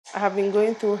I have been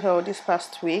going through hell this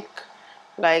past week.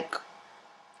 Like,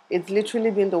 it's literally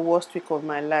been the worst week of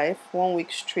my life. 1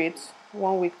 week straight,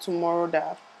 1 week tomorrow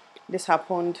that this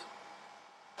happened.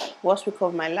 Worst week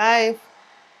of my life.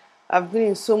 I've been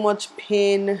in so much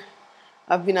pain.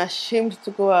 I've been ashamed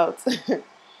to go out.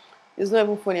 It's not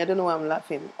even funny. I don't know why I'm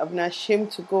laughing. I've been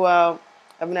ashamed to go out.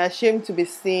 I've been ashamed to be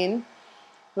seen.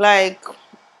 Like,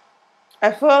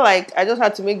 I feel like I just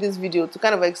had to make this video to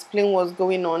kind of explain what's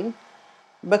going on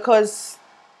because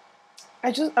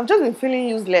I've just been feeling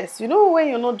useless. You know when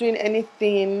you're not doing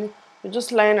anything, you're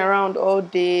just lying around all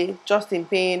day, just in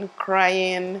pain,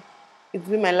 crying. It's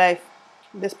been my life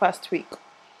this past week.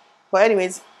 But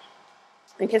anyways,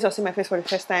 in case you're seeing my face for the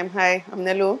first time, hi, I'm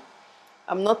Nelo.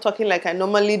 I'm not talking like I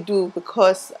normally do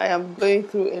because I am going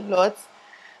through a lot.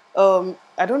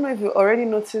 I don't know if you already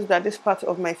noticed that this part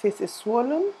of my face is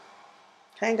swollen.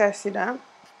 Can you guys see that?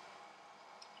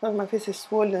 My face is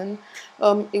swollen.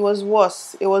 It was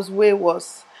worse. It was way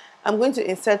worse. I'm going to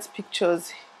insert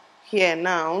pictures here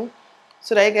now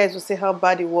so that you guys will see how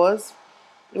bad it was.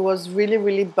 It was really,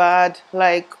 really bad.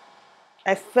 Like,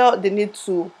 I felt the need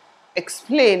to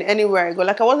explain anywhere I go.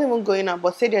 Like, I wasn't even going out,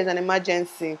 but say there's an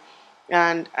emergency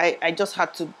and I just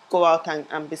had to go out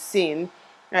and be seen.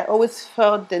 I always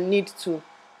felt the need to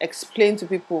explain to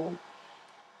people.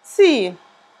 See,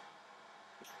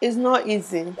 it's not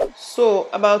easy. So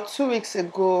about 2 weeks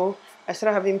ago, I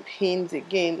started having pains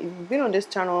again. If you've been on this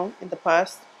channel in the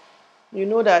past, you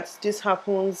know that this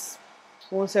happens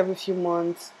once every few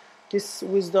months. This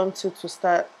wisdom tooth will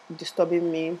start disturbing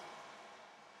me.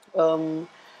 The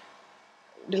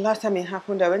last time it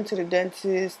happened, I went to the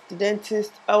dentist. The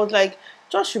dentist, I was like,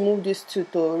 just remove this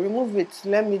tooth or remove it.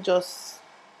 Let me just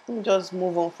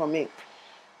move on from it.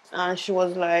 And she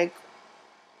was like,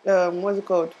 what's it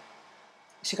called?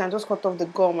 She can just cut off the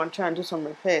gum and try and do some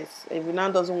repairs. If it now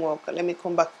doesn't work, let me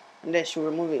come back and then she'll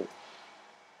remove it.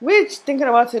 Which, thinking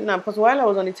about it now, because while I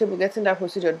was on the table getting that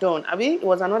procedure done, it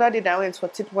was another day that I went for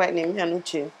teeth whitening, me and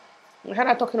Uche. I had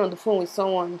her talking on the phone with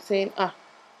someone saying,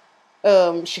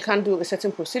 she can't do a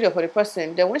certain procedure for the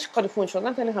person. Then when she called the phone, she was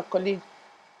not telling her colleague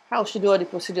how she do all the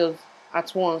procedures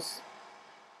at once.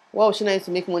 Why would she not need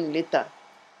to make money later?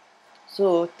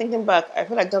 So thinking back, I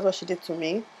feel like that's what she did to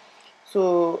me.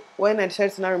 So when I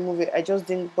decided to not remove it, I just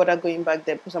didn't bother going back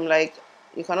there because I'm like,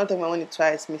 you cannot take my money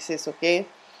twice, missus, okay?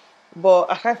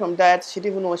 But aside from that, she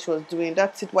didn't even know what she was doing.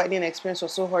 That teeth whitening experience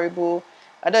was so horrible.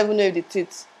 I don't even know if the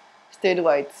teeth stayed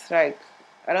white. Like,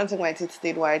 I don't think my teeth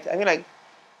stayed white. I feel like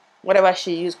whatever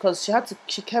she used, because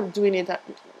she kept doing it. That's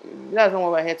not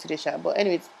what we're here today, Sha. But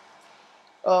anyways,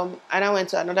 and I went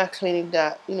to another clinic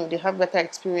that, they have better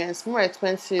experience, more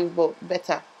expensive, but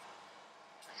better.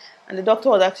 And the doctor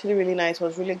was actually really nice,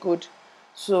 was really good.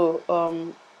 So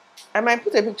I might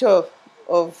put a picture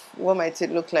of what my teeth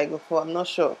looked like before, I'm not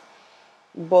sure.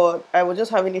 But I was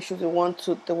just having issues with one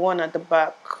tooth, the one at the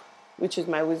back, which is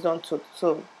my wisdom tooth.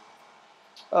 So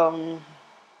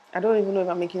I don't even know if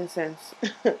I'm making sense.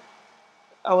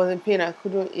 I was in pain, I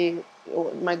couldn't eat.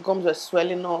 My gums were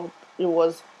swelling up. It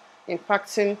was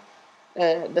impacting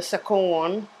the second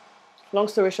one. Long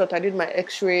story short, I did my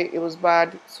x-ray, it was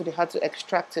bad, so they had to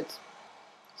extract it.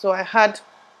 So I had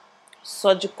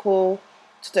surgical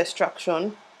tooth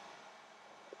extraction.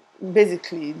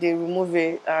 Basically, they remove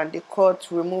it and they cut,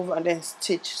 remove, and then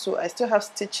stitch. So I still have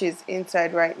stitches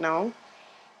inside right now.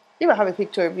 If I have a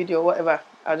picture, a video, or whatever,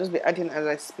 I'll just be adding as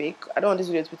I speak. I don't want this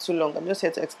video to be too long. I'm just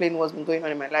here to explain what's been going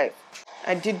on in my life.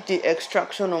 I did the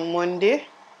extraction on Monday,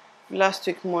 last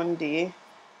week Monday,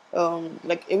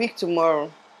 like a week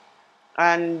tomorrow.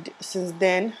 And since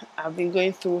then, I've been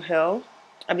going through hell.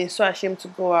 I've been so ashamed to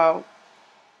go out.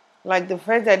 Like the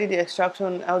first day I did the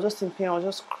extraction, I was just in pain. I was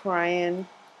just crying.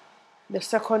 The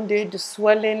second day, the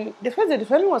swelling. The first day, the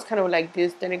swelling was kind of like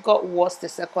this. Then it got worse the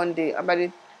second day. And by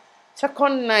the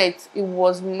second night, it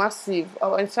was massive.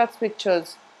 I'll insert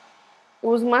pictures. It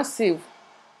was massive.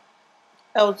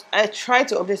 I tried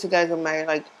to update you guys on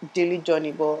my daily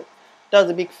journey, but that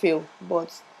was a big fail.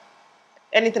 But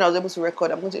anything I was able to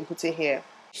record, I'm going to input it here.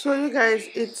 So you guys,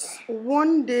 it's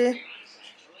 1 day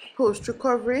post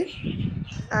recovery.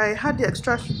 I had the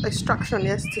extraction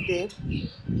yesterday.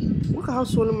 Look at how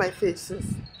swollen my face is.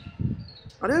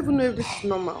 I don't even know if this is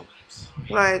normal.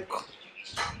 Like,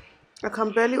 I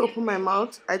can barely open my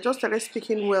mouth. I just started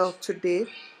speaking well today.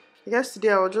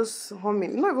 Yesterday I was just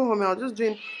humming. Not even humming, I was just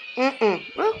doing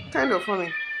well, kind of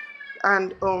humming.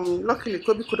 And luckily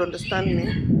Kobe could understand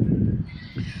me.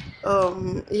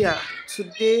 Yeah,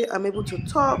 today I'm able to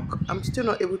talk. I'm still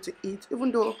not able to eat,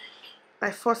 even though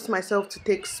I forced myself to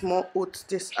take small oats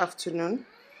this afternoon.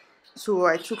 So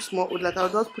I took small, like I'll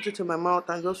just put it in my mouth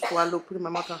and just swallow, put it in my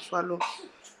mouth and swallow.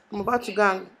 I'm about to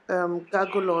go and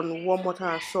gargle on warm water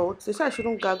and salt. They said I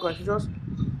shouldn't gargle, I should just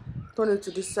turn it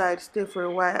to this side, stay for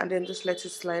a while, and then just let it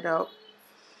slide out.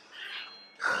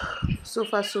 So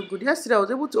far, so good. Yesterday, I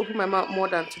was able to open my mouth more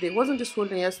than today. It wasn't this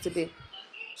swollen yesterday.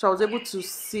 So I was able to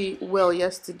see well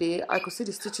yesterday. I could see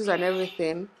the stitches and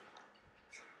everything.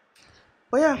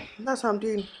 But yeah, that's how I'm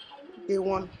doing day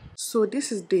one. So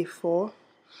this is day 4.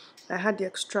 I had the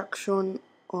extraction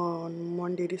on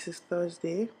Monday. This is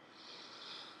Thursday.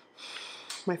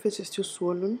 My face is still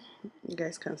swollen. You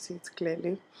guys can see it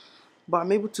clearly. But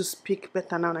I'm able to speak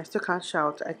better now and I still can't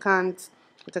shout. I can't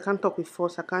talk with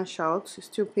force. I can't shout. It's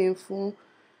still painful.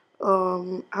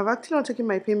 I've actually not taken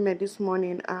my pain med this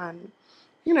morning and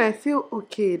I feel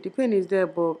okay. The pain is there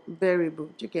but bearable.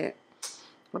 Do you get?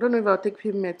 I don't know if I'll take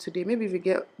pain med today. Maybe if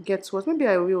it gets worse, maybe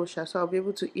I will, so I'll be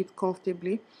able to eat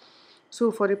comfortably. So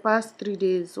for the past 3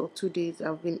 days or 2 days,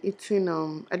 I've been eating.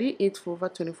 I didn't eat for over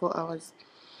 24 hours,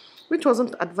 which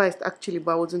wasn't advised actually,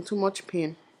 but I was in too much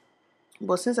pain.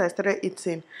 But since I started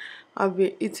eating, I've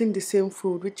been eating the same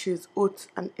food, which is oats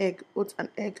and egg. Oats and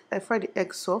egg. I fry the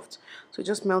egg soft, so it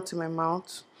just melts in my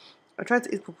mouth. I tried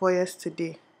to eat papaya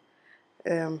yesterday.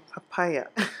 Papaya.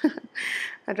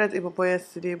 I tried to eat papaya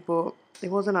yesterday, but it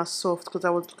wasn't as soft because I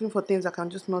was looking for things that can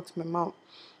just melt in my mouth.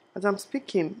 As I'm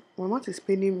speaking, my mouth is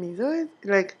paining me. So it's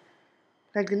like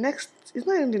the next. It's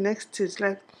not even the next stage.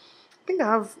 Like I think I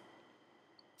have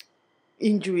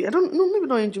injury. I don't know. Maybe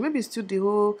not injury. Maybe it's still the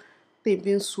whole thing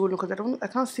being swollen because I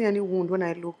can't see any wound when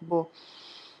I look, but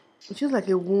it feels like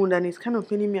a wound and it's kind of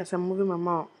paining me as I'm moving my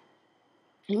mouth.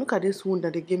 And look at this wound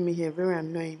that they gave me here. Very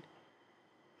annoying.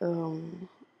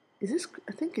 Is this?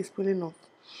 I think it's pulling off.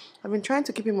 I've been trying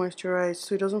to keep it moisturized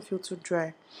so it doesn't feel too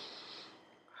dry.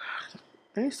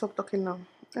 I need to stop talking now.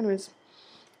 Anyways,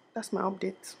 that's my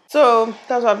update. So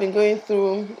that's what I've been going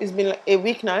through. It's been like a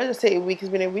week now. Let's just say a week. It's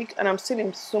been a week and I'm still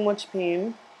in so much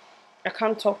pain. I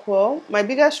can't talk well. My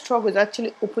biggest struggle is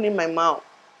actually opening my mouth.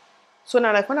 So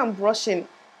now, like when I'm brushing,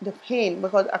 the pain,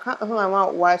 because I can't open my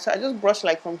mouth wide, so I just brush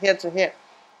like from here to here.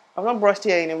 I've not brushed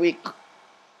here in a week.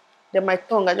 Then my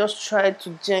tongue, I just try to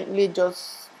gently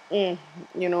just, you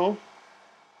know.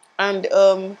 And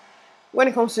when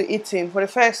it comes to eating, for the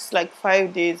first like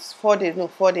 5 days, 4 days, no,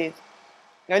 4 days,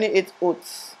 I only ate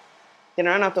oats. Then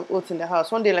I ran out of oats in the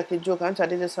house. One day, like a joke, I went to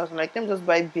Adeje's house. I'm like, let me just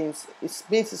buy beans.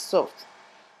 Beans is soft.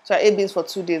 So I ate beans for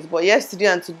 2 days. But yesterday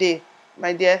and today,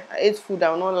 my dear, I ate food. I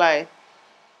will not lie.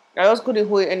 I just couldn't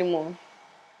hold it anymore.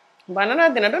 But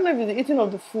another thing, I don't know if it's the eating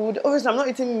of the food. Obviously, I'm not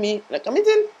eating meat. Like, I'm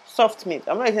eating soft meat.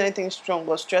 I'm not eating anything strong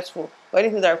or stressful or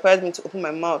anything that requires me to open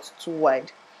my mouth too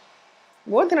wide.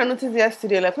 But one thing I noticed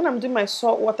yesterday, like when I'm doing my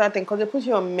salt water thing, because they put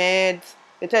you on meds,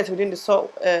 they tell you to within the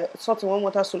salt in warm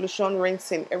water solution,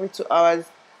 rinsing every 2 hours,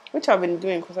 which I've been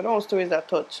doing because I don't want stories that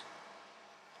touch.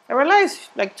 I realized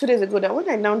like 2 days ago that when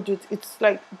I now do it, it's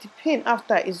like the pain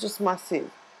after is just massive.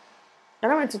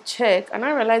 And I went to check and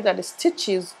I realized that the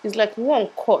stitches is like one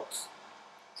cut.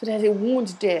 So there's a wound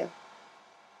there.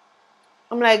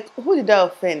 I'm like, who did I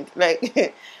offend? Like,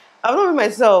 I've not been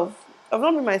myself. I've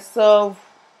not been myself.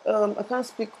 I can't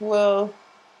speak well.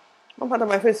 One part of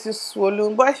my face is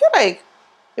swollen. But I feel like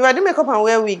if I do makeup and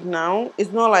wear wig now,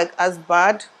 it's not like as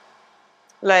bad.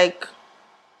 Like,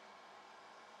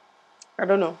 I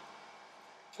don't know.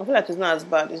 I feel like it's not as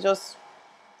bad. It's just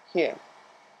here.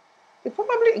 It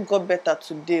probably got better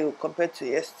today compared to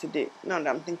yesterday, now that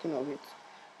I'm thinking of it.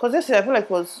 Because yesterday I feel like it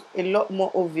was a lot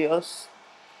more obvious.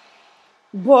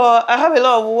 But I have a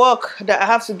lot of work that I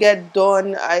have to get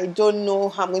done. I don't know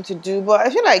how I'm going to do. But I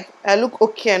feel like I look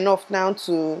okay enough now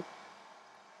to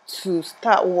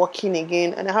start working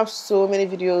again. And I have so many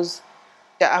videos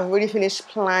that I've already finished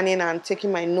planning and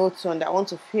taking my notes on that I want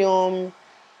to film.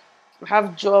 I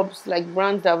have jobs like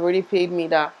brands that have already paid me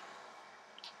that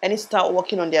I need to start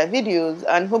working on their videos,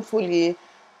 and hopefully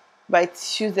by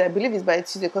Tuesday, I believe it's by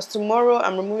Tuesday, because tomorrow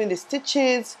I'm removing the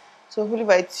stitches. So hopefully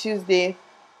by Tuesday,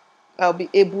 I'll be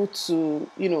able to,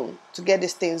 to get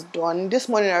these things done. This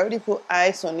morning I already put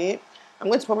ice on it. I'm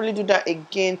going to probably do that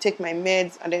again, take my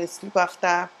meds and then sleep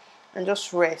after and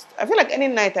just rest. I feel like any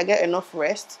night I get enough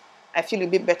rest, I feel a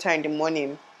bit better in the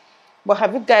morning. But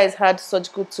have you guys had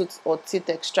such good tooth or teeth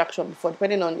extraction before,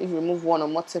 depending on if you remove one or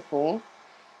multiple?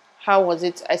 How was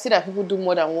it? I see that people do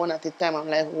more than one at a time. I'm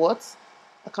like, what?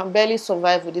 I can barely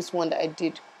survive with this one that I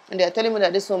did. And they're telling me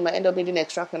that this one might end up needing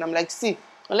extraction. I'm like, see,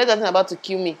 unless that's about to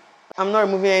kill me, I'm not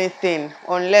removing anything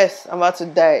unless I'm about to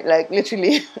die. Like,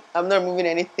 literally, I'm not removing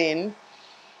anything.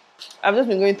 I've just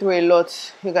been going through a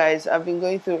lot, you guys. I've been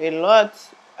going through a lot.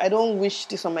 I don't wish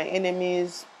this on my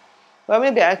enemies. Well,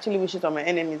 maybe I actually wish it on my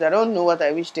enemies. I don't know what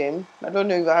I wish them. I don't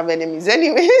know if I have enemies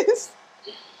anyways.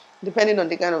 Depending on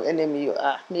the kind of enemy you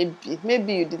are.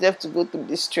 Maybe you deserve to go through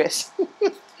this stress.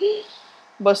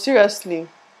 But seriously,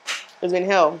 it's been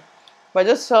hell. But I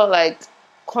just felt like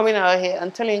coming out here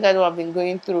and telling you guys what I've been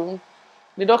going through.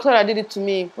 The doctor that did it to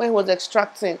me when he was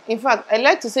extracting. In fact, I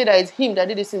like to say that it's him that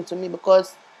did this thing to me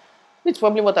because it's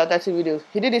probably what I got in videos.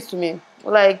 He did this to me.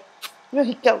 Like,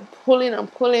 he kept pulling and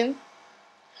pulling.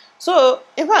 So,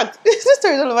 in fact, this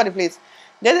story is all over the place.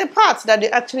 There's a part that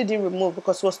they actually didn't remove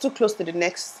because it was too close to the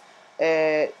next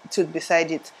tooth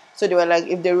beside it. So they were like,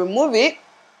 if they remove it,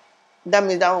 that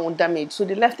means that one will damage. So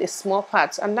they left a small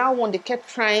part. And that one, they kept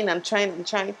trying and trying and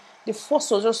trying. The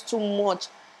force was just too much.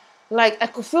 Like, I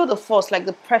could feel the force, like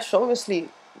the pressure. Obviously,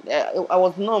 I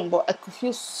was numb, but I could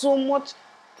feel so much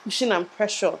pushing and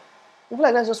pressure. I feel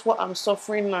like that's just what I'm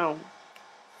suffering now.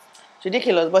 It's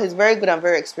ridiculous, but he's very good and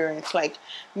very experienced. Like,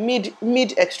 mid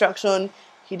extraction,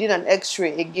 he did an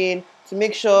x-ray again to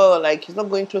make sure, like, he's not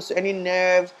going close to any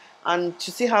nerve, and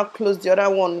to see how close the other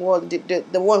one was, the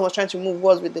one he was trying to move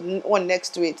was with the one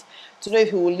next to it, to know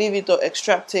if he will leave it or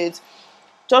extract it.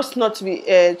 Just not to be,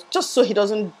 just so he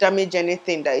doesn't damage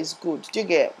anything that is good. Do you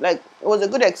get? Like, it was a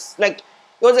good it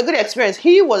was a good experience.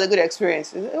 He was a good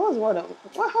experience. It was what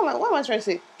am I trying to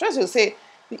say? Trying to say,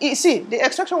 you see, the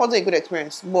extraction wasn't a good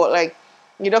experience, but like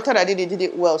the doctor that did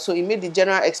it well, so it made the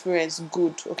general experience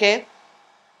good. Okay,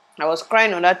 I was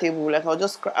crying on that table. Like,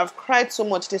 I've cried so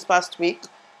much this past week.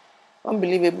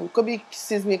 Unbelievable. Kobe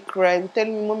sees me crying,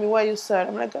 telling me, "Mommy, why are you sad?"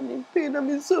 I'm like, "I'm in pain. I'm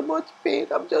in so much pain.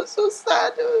 I'm just so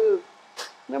sad."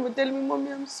 Never telling me,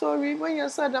 "Mommy, I'm sorry. When you're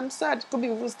sad, I'm sad." Kobe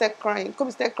even started crying.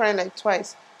 Kobe started crying like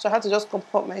twice. So I had to just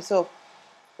comport myself.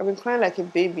 I've been crying like a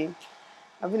baby.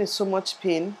 I've been in so much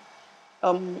pain.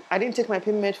 I didn't take my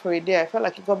pain med for a day. I felt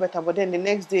like it got better. But then the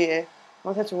next day, I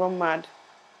wanted to run mad.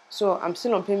 So I'm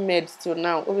still on pain meds till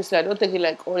now. Obviously, I don't take it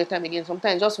like all the time again.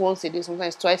 Sometimes just once a day,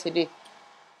 sometimes twice a day.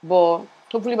 But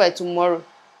hopefully by tomorrow,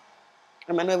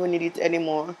 I might not even need it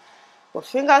anymore. But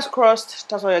fingers crossed,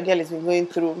 that's what your girl has been going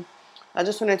through. I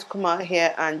just wanted to come out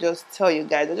here and just tell you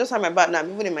guys. I just have my back now.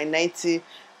 I'm even in my 90.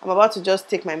 I'm about to just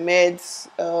take my meds,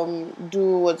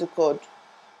 do what's it called?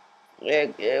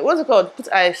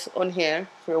 Put ice on here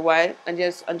for a while and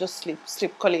just sleep,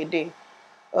 call it a day.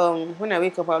 When I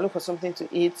wake up, I'll look for something to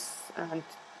eat and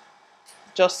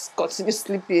just continue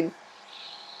sleeping.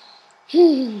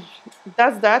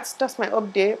 That's my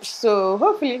update. So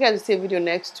hopefully you guys will see a video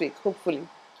next week. Hopefully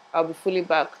I'll be fully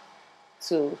back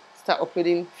to start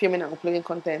filming and uploading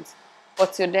content.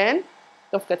 But till then,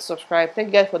 don't forget to subscribe. Thank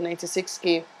you guys for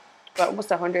 96k. We're almost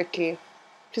 100k.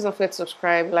 Please don't forget to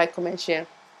subscribe, like, comment, share,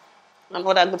 and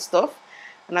all that good stuff.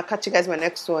 And I'll catch you guys in my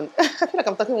next one. I feel like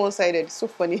I'm talking one-sided. It's so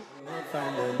funny.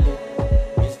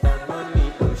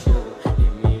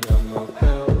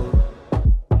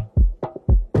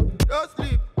 Don't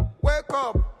sleep. Wake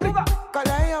up.